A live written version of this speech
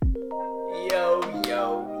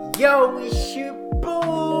Yo, it's your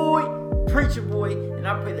boy, Preacher Boy, and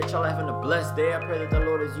I pray that y'all are having a blessed day. I pray that the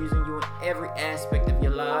Lord is using you in every aspect of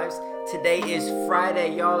your lives. Today is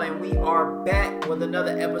Friday, y'all, and we are back with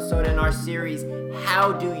another episode in our series,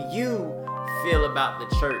 How Do You Feel About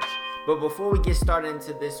the Church? But before we get started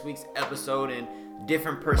into this week's episode and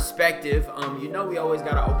different perspective, we always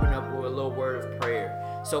got to open up with a little word of prayer.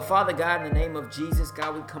 So, Father God, in the name of Jesus,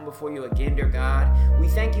 God, we come before you again, dear God. We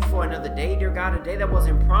thank you for another day, dear God, a day that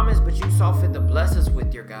wasn't promised, but you saw fit to bless us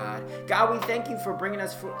with, dear God. God, we thank you for bringing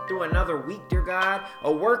us through another week, dear God,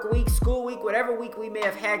 a work week, school week, whatever week we may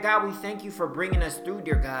have had. God, we thank you for bringing us through,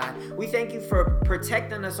 dear God. We thank you for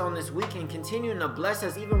protecting us on this week and continuing to bless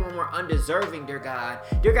us even when we're undeserving, dear God.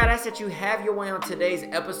 Dear God, I ask that you have your way on today's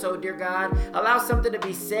episode, dear God. Allow something to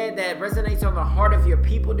be said that resonates on the heart of your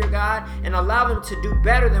people, dear God, and allow them to do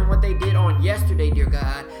better than what they did on yesterday, dear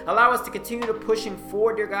God. Allow us to continue to pushing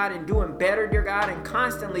forward, dear God, and doing better, dear God, and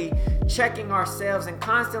constantly checking ourselves and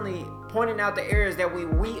constantly pointing out the areas that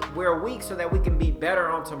we're weak so that we can be better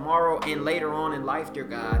on tomorrow and later on in life, dear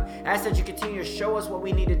God. I ask that you continue to show us what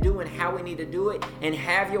we need to do and how we need to do it, and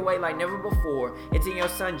have your way like never before. It's in your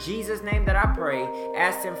son Jesus' name that I pray.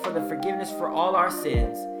 Ask him for the forgiveness for all our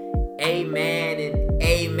sins. Amen and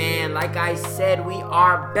amen. Like I said, we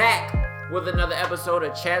are back with another episode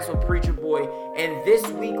of Chats with Preacher Boy, and this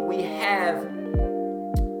week we have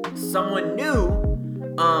someone new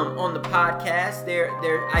on the podcast.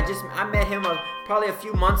 I met him probably a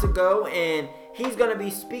few months ago, and he's going to be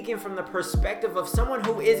speaking from the perspective of someone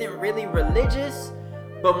who isn't really religious,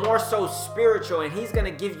 but more so spiritual, and he's going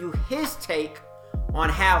to give you his take on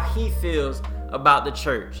how he feels about the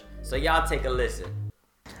church. So y'all take a listen.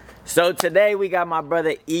 So today we got my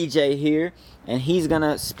brother EJ here, and he's going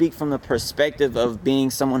to speak from the perspective of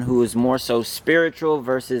being someone who is more so spiritual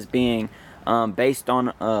versus being based on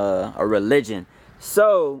a religion.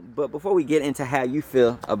 So, but before we get into how you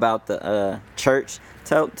feel about the church,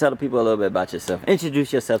 tell the people a little bit about yourself.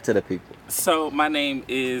 Introduce yourself to the people. So my name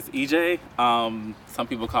is EJ. Some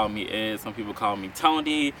people call me Ed, some people call me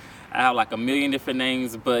Tony. I have like a million different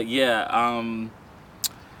names, but yeah, I'm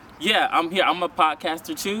here. I'm a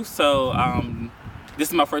podcaster too, so this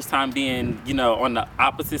is my first time being, on the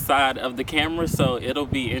opposite side of the camera, so it'll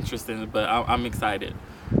be interesting, but I'm excited.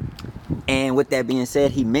 And with that being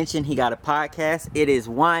said, he mentioned he got a podcast. It is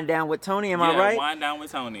Wind Down with Tony. Am I right? Wind Down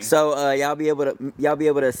with Tony. So y'all be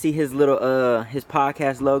able to see his little his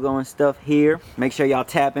podcast logo and stuff here. Make sure y'all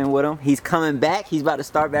tap in with him. He's coming back. He's about to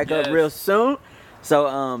start back up real soon.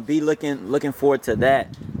 So be looking forward to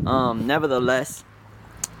that. Nevertheless,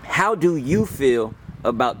 how do you feel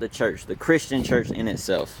about the church, the Christian church in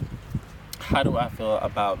itself? How do I feel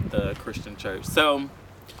about the Christian church? So,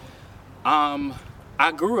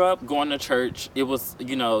 I grew up going to church. It was,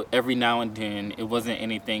 every now and then. It wasn't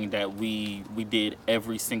anything that we did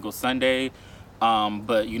every single Sunday.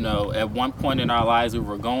 But, at one point in our lives, we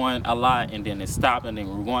were going a lot, and then it stopped, and then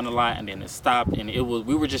we were going a lot, and then it stopped. And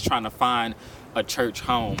we were just trying to find a church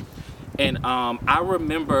home. And I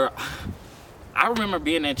remember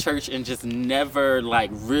being in church and just never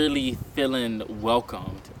really feeling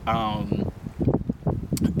welcomed.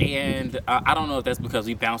 And I don't know if that's because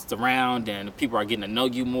we bounced around and people are getting to know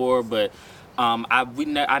you more, but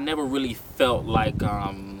I never really felt like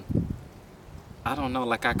I don't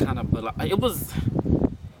know, it was,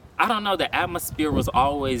 I don't know, the atmosphere was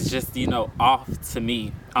always just off to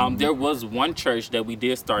me. There was one church that we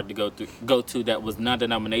did start to go to that was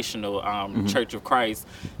non-denominational, Church of Christ,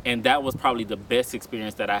 and that was probably the best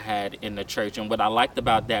experience that I had in the church. And what I liked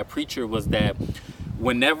about that preacher was that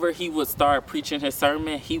whenever he would start preaching his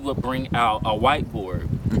sermon, he would bring out a whiteboard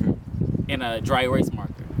and a dry erase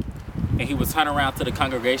marker, and he would turn around to the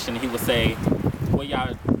congregation and he would say, "Where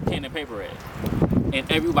y'all pen and paper at?"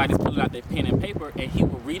 And everybody's pulling out their pen and paper, and he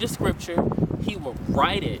would read a scripture, he would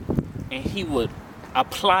write it, and he would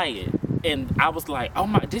apply it. And I was like, oh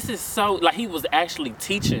my, this is so, he was actually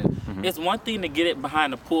teaching. It's one thing to get it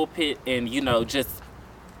behind the pulpit and, just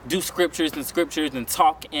do scriptures and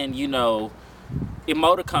talk and,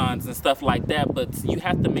 emoticons and stuff like that, but you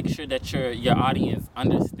have to make sure that your audience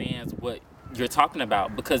understands what you're talking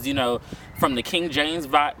about, because from the King James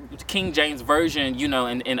version,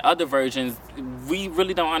 and other versions, we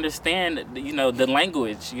really don't understand the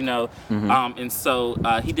language, and so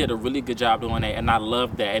he did a really good job doing that, and I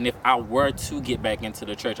love that. And if I were to get back into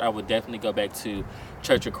the church, I would definitely go back to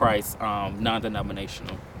Church of Christ,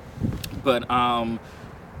 non-denominational. But how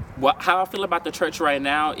I feel about the church right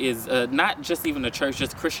now is not just even the church,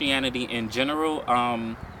 just Christianity in general.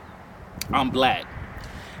 I'm black.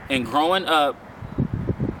 And growing up,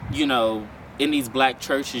 in these black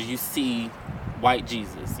churches, you see white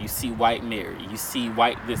Jesus, you see white Mary, you see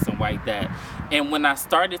white this and white that. And when I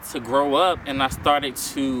started to grow up and I started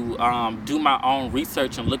to do my own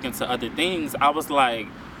research and look into other things, I was like,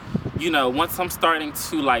 once I'm starting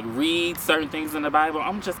to like read certain things in the Bible,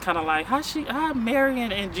 I'm just kind of like, how Mary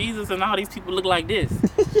and Jesus and all these people look like this?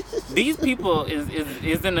 These people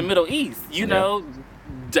is in the Middle East, know.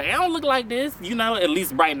 They don't look like this, at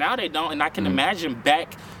least right now they don't. And I can imagine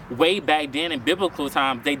way back then in biblical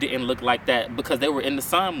times, they didn't look like that because they were in the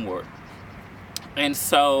sun more. And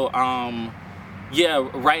so,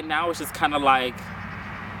 right now it's just kind of like,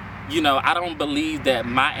 I don't believe that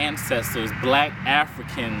my ancestors, Black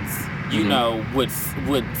Africans,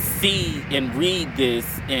 would see and read this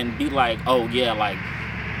and be like, oh yeah, like,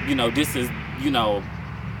 this is,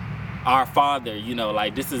 our Father,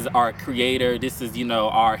 like this is our Creator, this is,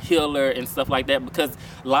 our healer and stuff like that, because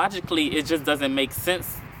logically it just doesn't make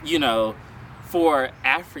sense, for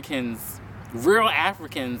Africans, real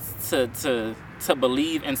Africans to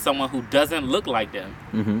believe in someone who doesn't look like them.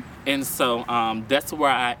 Mm-hmm. And so that's where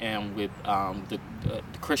I am with the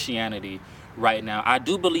Christianity right now. I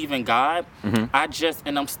do believe in God.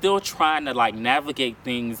 Mm-hmm. I'm still trying to like navigate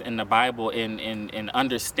things in the Bible and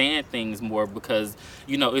understand things more, because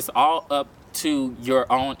it's all up to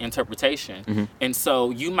your own interpretation. Mm-hmm. And so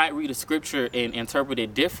you might read a scripture and interpret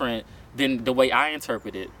it different than the way I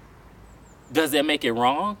interpret it. Does that make it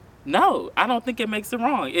wrong? No, I don't think it makes it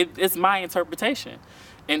wrong. It's my interpretation.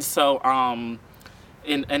 And so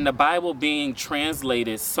in the Bible being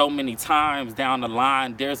translated so many times down the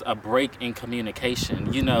line, there's a break in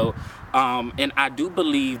communication, and I do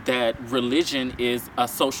believe that religion is a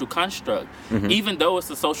social construct. Mm-hmm. Even though it's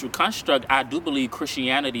a social construct, I do believe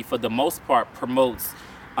Christianity, for the most part, promotes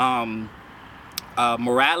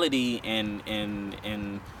morality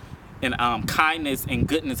and kindness and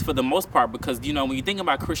goodness for the most part, because when you think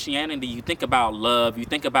about Christianity, you think about love, you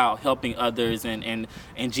think about helping others, and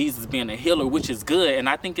Jesus being a healer, which is good. And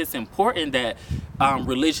I think it's important that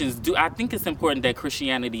religions do. I think it's important that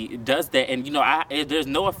Christianity does that. And there's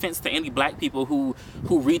no offense to any Black people who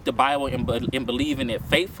read the Bible and believe in it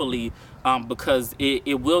faithfully, because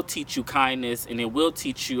it will teach you kindness, and it will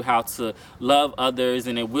teach you how to love others,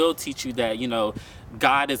 and it will teach you that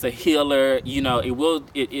God is a healer.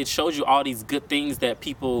 It shows you all these good things that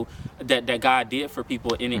people that God did for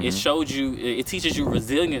people, and it teaches you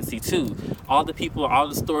resiliency too. All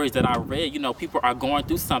the stories that I read, people are going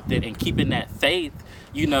through something and keeping that faith.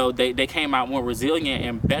 They came out more resilient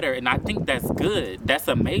and better, and I think that's good. That's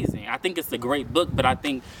amazing. I think it's a great book, but I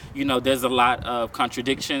think there's a lot of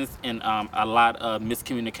contradictions and a lot of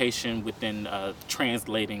miscommunication within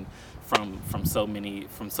translating from so many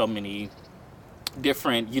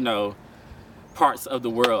different parts of the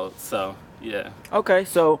world. So yeah. Okay,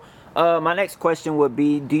 so my next question would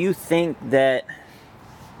be, do you think that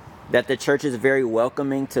the church is very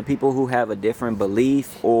welcoming to people who have a different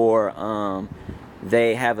belief, or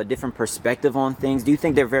they have a different perspective on things? Do you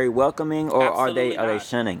think they're very welcoming, or are they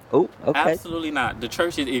shunning? Oh, okay. Absolutely not. The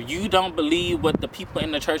church is, if you don't believe what the people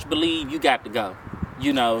in the church believe, you got to go.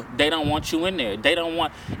 They don't want you in there. They don't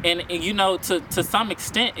want, and to some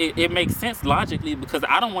extent, it makes sense logically, because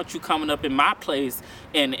I don't want you coming up in my place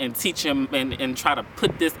and teaching and try to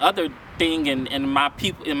put this other thing in my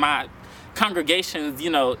people, in my congregation's,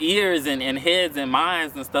 ears and heads and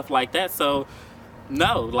minds and stuff like that. So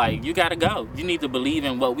no, like, you gotta go. You need to believe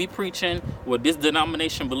in what we preaching, what this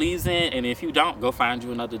denomination believes in, and if you don't, go find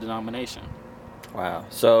you another denomination. Wow.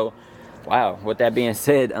 So, with that being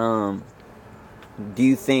said, do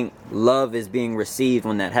you think love is being received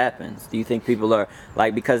when that happens? Do you think people are,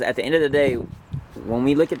 like, because at the end of the day, when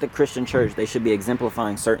we look at the Christian church, they should be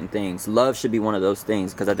exemplifying certain things. Love should be one of those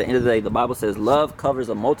things, because at the end of the day, the Bible says love covers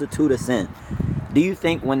a multitude of sin. Do you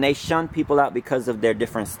think when they shun people out because of their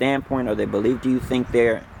different standpoint or their belief, do you think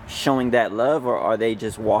they're showing that love, or are they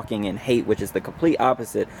just walking in hate, which is the complete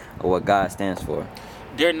opposite of what God stands for?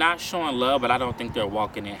 They're not showing love, but I don't think they're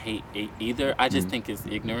walking in hate either. I just think it's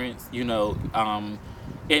ignorance, and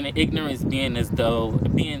ignorance being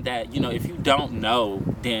that, if you don't know,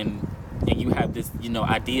 then, and you have this,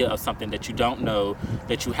 idea of something that you don't know,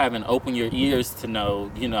 that you haven't opened your ears to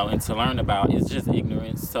know, and to learn about, it's just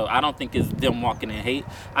ignorance. So I don't think it's them walking in hate.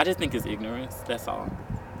 I just think it's ignorance. That's all.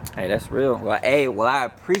 Hey, that's real. Well, I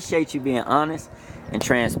appreciate you being honest and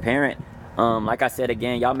transparent. Like I said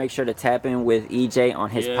again, y'all make sure to tap in with EJ on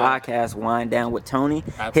his podcast, Wind Down with Tony.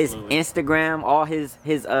 Absolutely. His Instagram, all his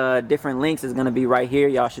different links is gonna be right here.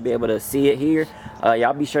 Y'all should be able to see it here.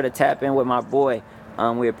 Y'all be sure to tap in with my boy.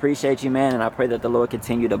 We appreciate you, man, and I pray that the Lord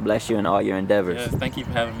continue to bless you in all your endeavors. Yes, thank you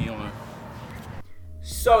for having me on.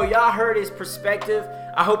 So y'all heard his perspective.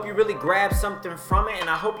 I hope you really grabbed something from it, and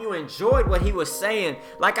I hope you enjoyed what he was saying.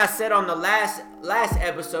 Like I said on the last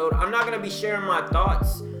episode, I'm not going to be sharing my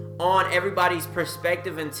thoughts on everybody's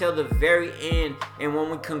perspective until the very end, and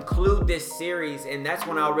when we conclude this series, and that's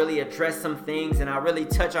when I'll really address some things, and I'll really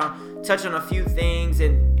touch on a few things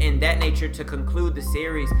and that nature to conclude the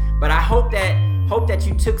series. But I hope that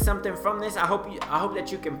you took something from this. I hope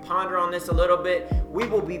that you can ponder on this a little bit. We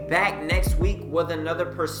will be back next week with another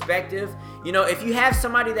perspective. You know, if you have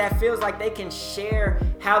somebody that feels like they can share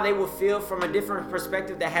how they will feel from a different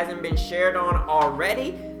perspective that hasn't been shared on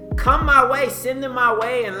already, come my way, send them my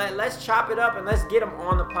way, and let's chop it up and let's get them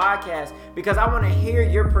on the podcast, because I want to hear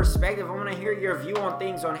your perspective. I want to hear your view on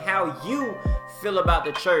things, on how you feel about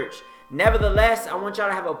the church. Nevertheless, I want y'all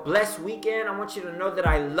to have a blessed weekend. I want you to know that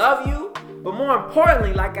I love you, but more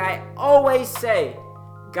importantly, like I always say,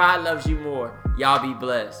 God loves you more. Y'all be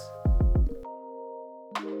blessed.